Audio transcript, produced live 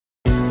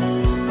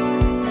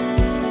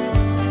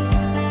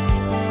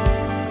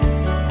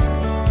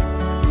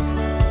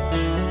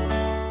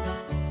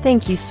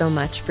Thank you so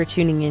much for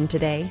tuning in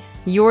today.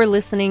 You're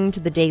listening to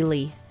The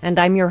Daily, and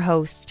I'm your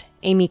host,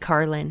 Amy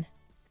Carlin.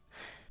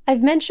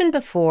 I've mentioned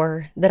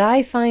before that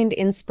I find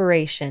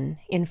inspiration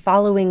in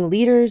following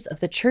leaders of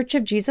the Church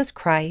of Jesus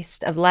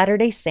Christ of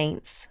Latter-day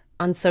Saints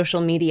on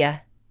social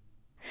media.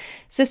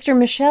 Sister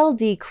Michelle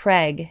D.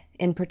 Craig,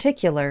 in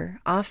particular,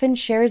 often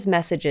shares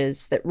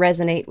messages that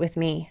resonate with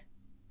me.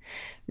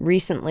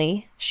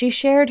 Recently, she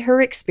shared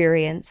her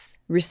experience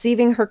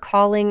receiving her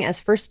calling as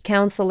first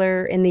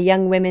counselor in the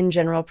Young Women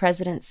General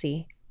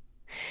Presidency.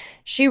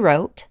 She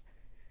wrote,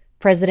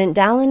 "President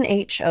Dallin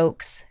H.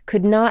 Oaks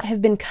could not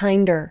have been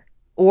kinder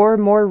or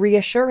more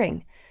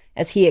reassuring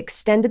as he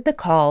extended the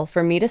call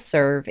for me to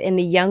serve in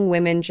the Young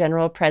Women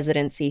General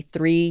Presidency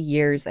 3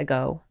 years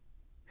ago.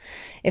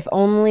 If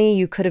only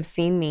you could have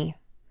seen me.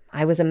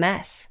 I was a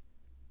mess.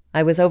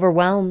 I was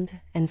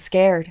overwhelmed and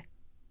scared.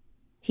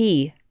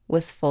 He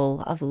was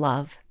full of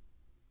love."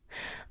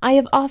 I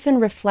have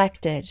often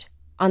reflected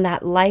on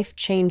that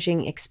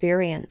life-changing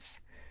experience,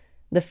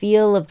 the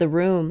feel of the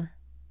room,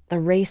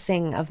 the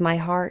racing of my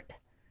heart,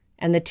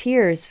 and the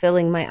tears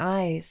filling my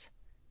eyes,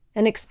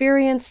 an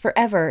experience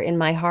forever in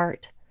my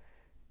heart.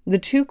 The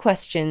 2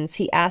 questions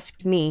he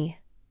asked me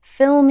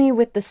fill me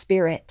with the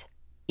Spirit,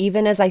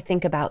 even as I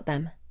think about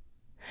them.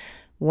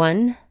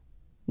 1,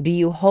 do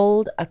you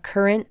hold a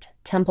current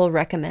temple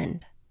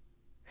recommend?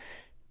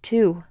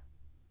 2,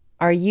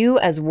 are you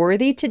as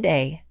worthy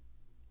today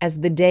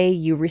as the day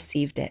you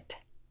received it?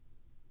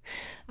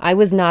 I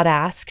was not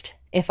asked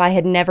if I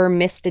had never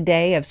missed a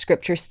day of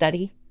scripture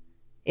study,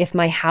 if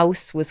my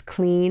house was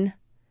clean,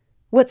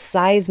 what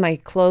size my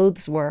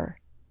clothes were,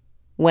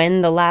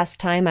 when the last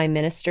time I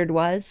ministered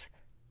was,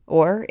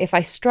 or if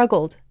I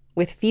struggled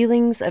with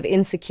feelings of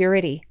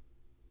insecurity.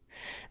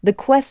 The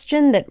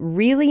question that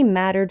really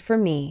mattered for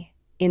me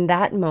in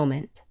that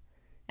moment,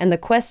 and the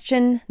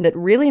question that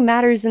really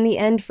matters in the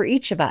end for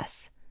each of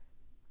us,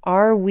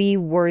 are we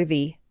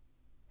worthy?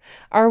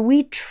 Are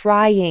we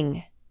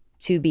trying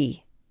to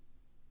be?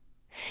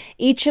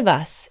 Each of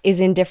us is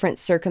in different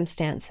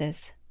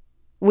circumstances.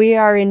 We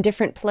are in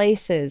different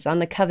places on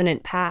the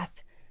covenant path,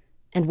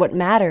 and what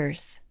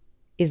matters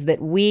is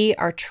that we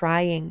are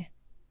trying.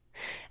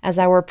 As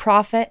our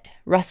prophet,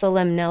 Russell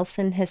M.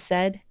 Nelson, has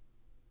said,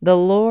 "The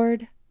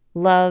Lord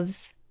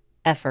loves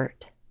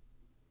effort."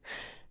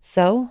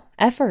 So,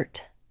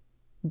 effort,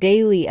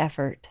 daily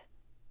effort,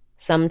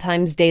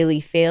 sometimes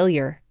daily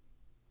failure,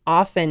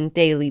 often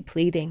daily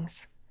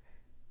pleadings.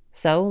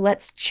 So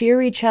let's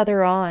cheer each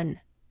other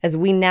on as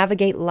we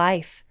navigate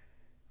life,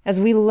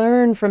 as we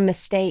learn from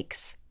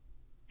mistakes,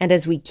 and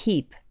as we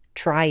keep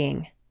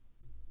trying.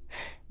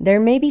 There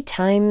may be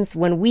times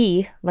when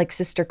we, like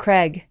Sister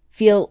Craig,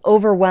 feel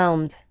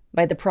overwhelmed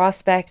by the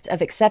prospect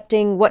of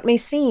accepting what may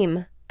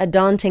seem a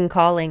daunting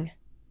calling.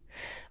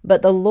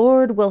 But the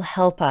Lord will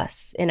help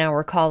us in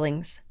our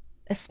callings,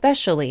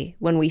 especially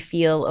when we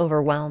feel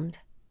overwhelmed.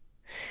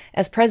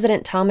 As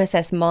President Thomas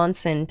S.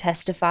 Monson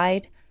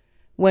testified,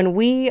 when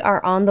we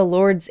are on the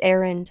Lord's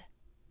errand,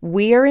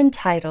 we are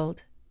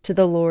entitled to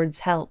the Lord's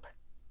help.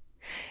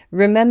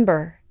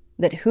 Remember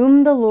that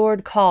whom the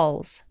Lord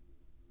calls,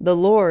 the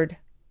Lord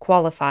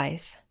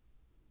qualifies.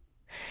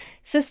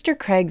 Sister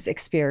Craig's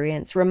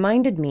experience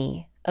reminded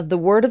me of the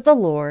word of the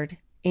Lord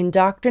in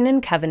Doctrine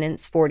and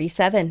Covenants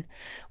 47,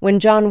 when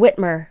John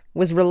Whitmer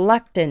was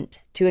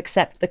reluctant to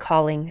accept the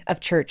calling of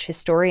church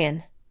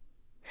historian.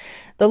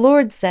 The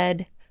Lord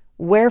said,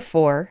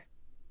 "Wherefore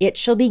it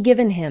shall be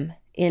given him,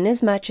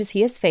 inasmuch as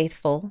he is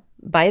faithful,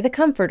 by the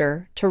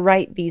Comforter to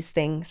write these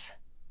things.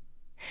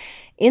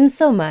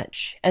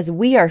 Insomuch as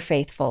we are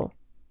faithful,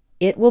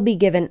 it will be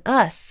given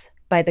us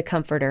by the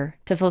Comforter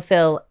to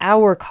fulfill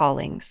our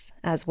callings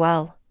as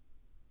well."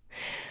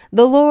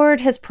 The Lord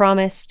has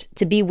promised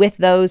to be with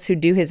those who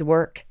do his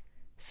work,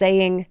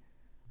 saying,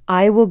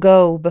 "I will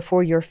go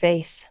before your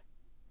face.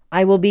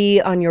 I will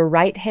be on your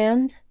right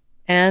hand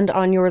and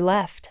on your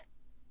left,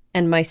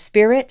 and my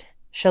Spirit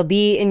shall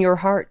be in your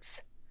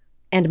hearts,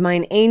 and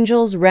mine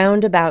angels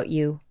round about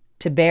you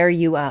to bear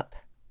you up."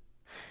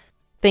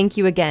 Thank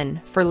you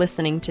again for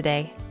listening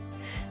today.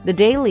 The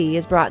Daily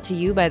is brought to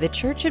you by the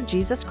Church of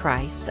Jesus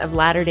Christ of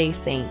Latter-day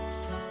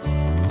Saints.